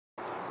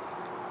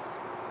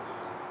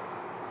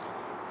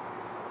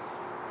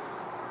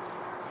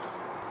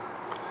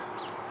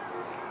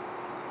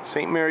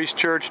St. Mary's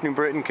Church, New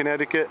Britain,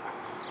 Connecticut,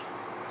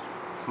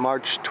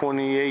 March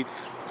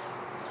 28th,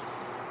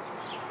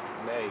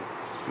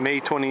 May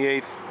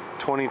 28th,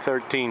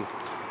 2013.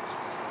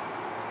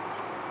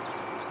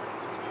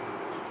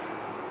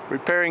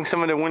 Repairing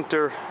some of the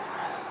winter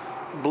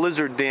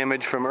blizzard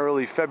damage from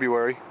early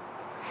February.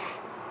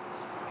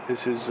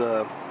 This is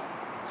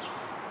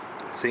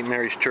St.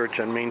 Mary's Church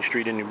on Main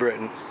Street in New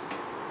Britain.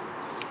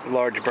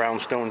 Large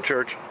brownstone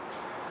church.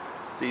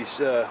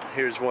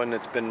 Here's one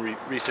that's been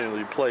recently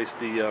replaced,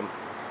 the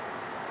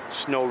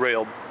snow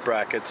rail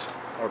brackets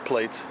or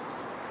plates.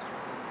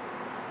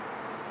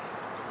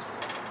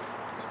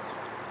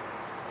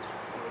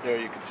 Over there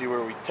you can see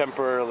where we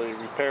temporarily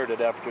repaired it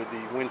after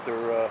the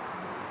winter,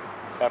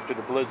 after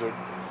the blizzard.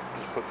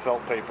 Just put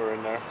felt paper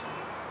in there.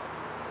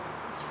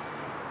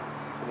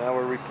 So now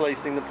we're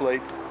replacing the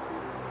plates.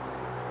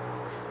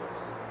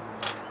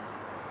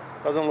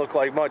 Doesn't look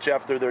like much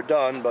after they're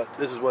done, but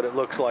this is what it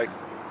looks like,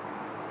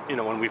 you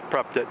know, when we've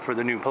prepped it for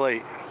the new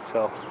plate.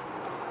 So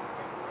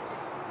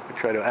I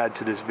try to add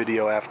to this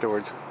video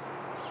afterwards.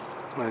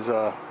 There's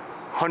a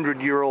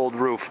 100-year-old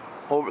roof,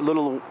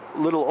 little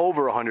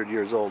over 100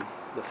 years old.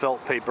 The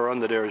felt paper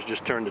under there has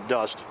just turned to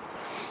dust.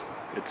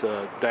 It's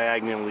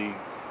diagonally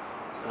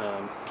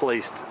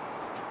placed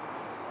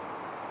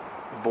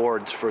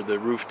boards for the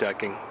roof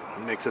decking.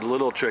 It makes it a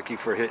little tricky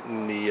for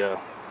hitting the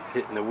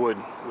wood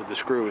with the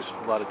screws.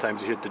 A lot of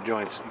times you hit the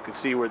joints. You can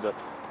see where the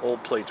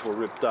old plates were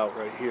ripped out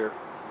right here.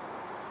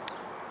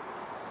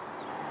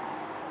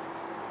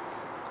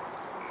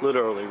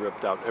 Literally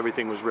ripped out.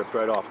 Everything was ripped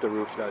right off the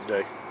roof that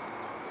day.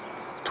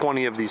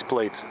 20 of these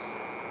plates.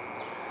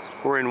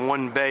 We're in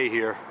one bay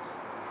here.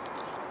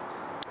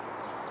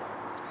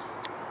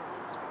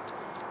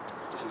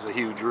 This is a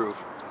huge roof.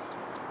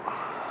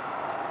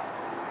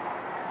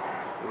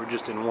 We're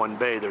just in one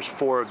bay. There's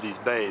 4 of these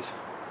bays.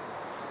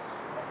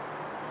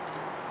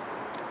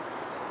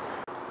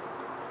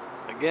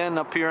 Again,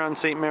 up here on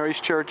St. Mary's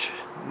Church,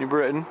 New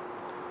Britain,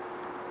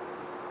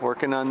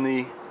 working on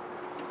the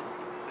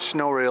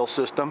snow rail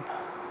system.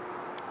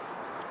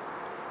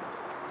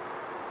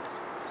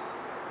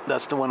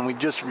 That's the one we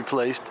just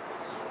replaced.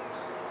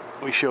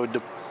 We showed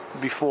the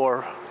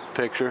before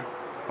picture,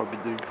 or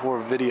the before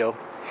video.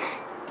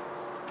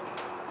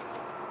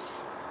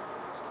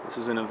 This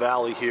is in a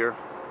valley here.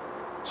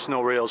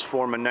 Snow rails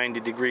form a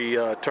 90-degree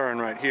turn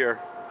right here.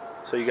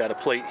 So you got a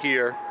plate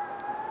here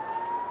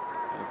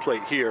and a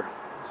plate here.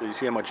 So you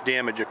see how much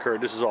damage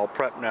occurred. This is all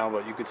prep now,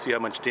 but you can see how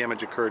much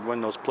damage occurred when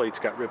those plates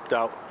got ripped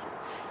out.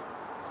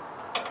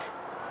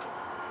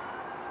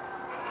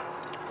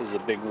 This is a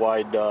big,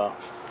 wide,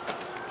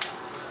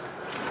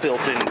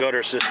 built-in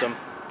gutter system.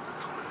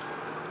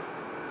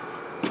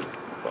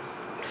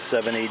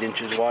 7-8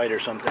 inches wide or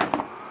something.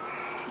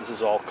 This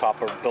is all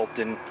copper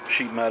built-in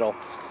sheet metal.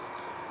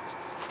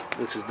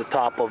 This is the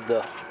top of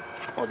the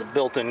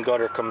built-in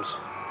gutter comes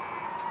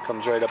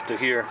right up to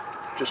here.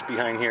 Just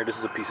behind here. This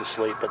is a piece of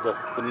slate, but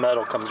the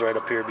metal comes right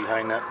up here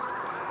behind that.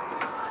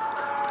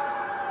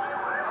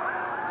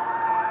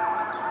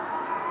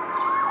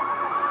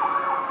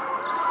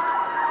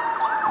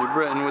 New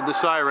Britain with the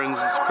sirens.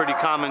 It's a pretty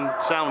common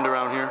sound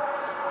around here.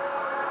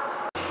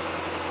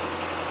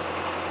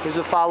 Here's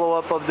a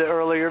follow-up of the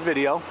earlier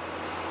video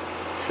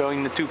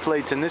showing the 2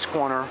 plates in this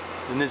corner,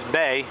 in this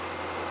bay,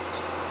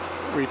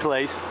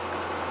 replaced.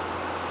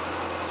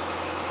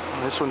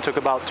 And this one took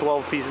about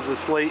 12 pieces of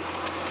slate.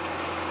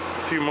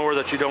 A few more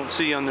that you don't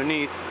see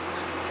underneath.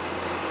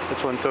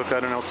 This one took, I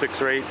don't know,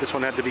 6 or 8. This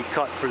one had to be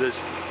cut for this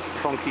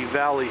funky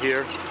valley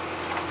here.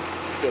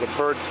 Got a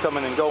birds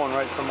coming and going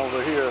right from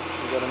over here.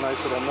 We got a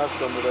nice little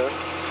nest under there.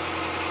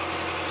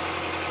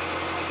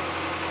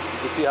 You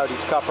can see how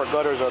these copper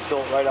gutters are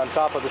built right on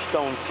top of the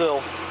stone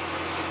sill.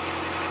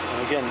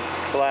 And again,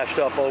 slashed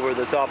up over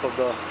the top of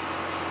the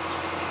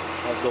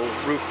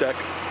roof deck.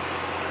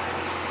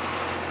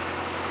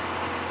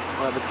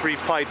 We'll have a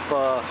 3-pipe,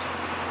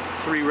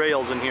 3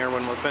 rails in here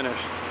when we're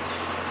finished.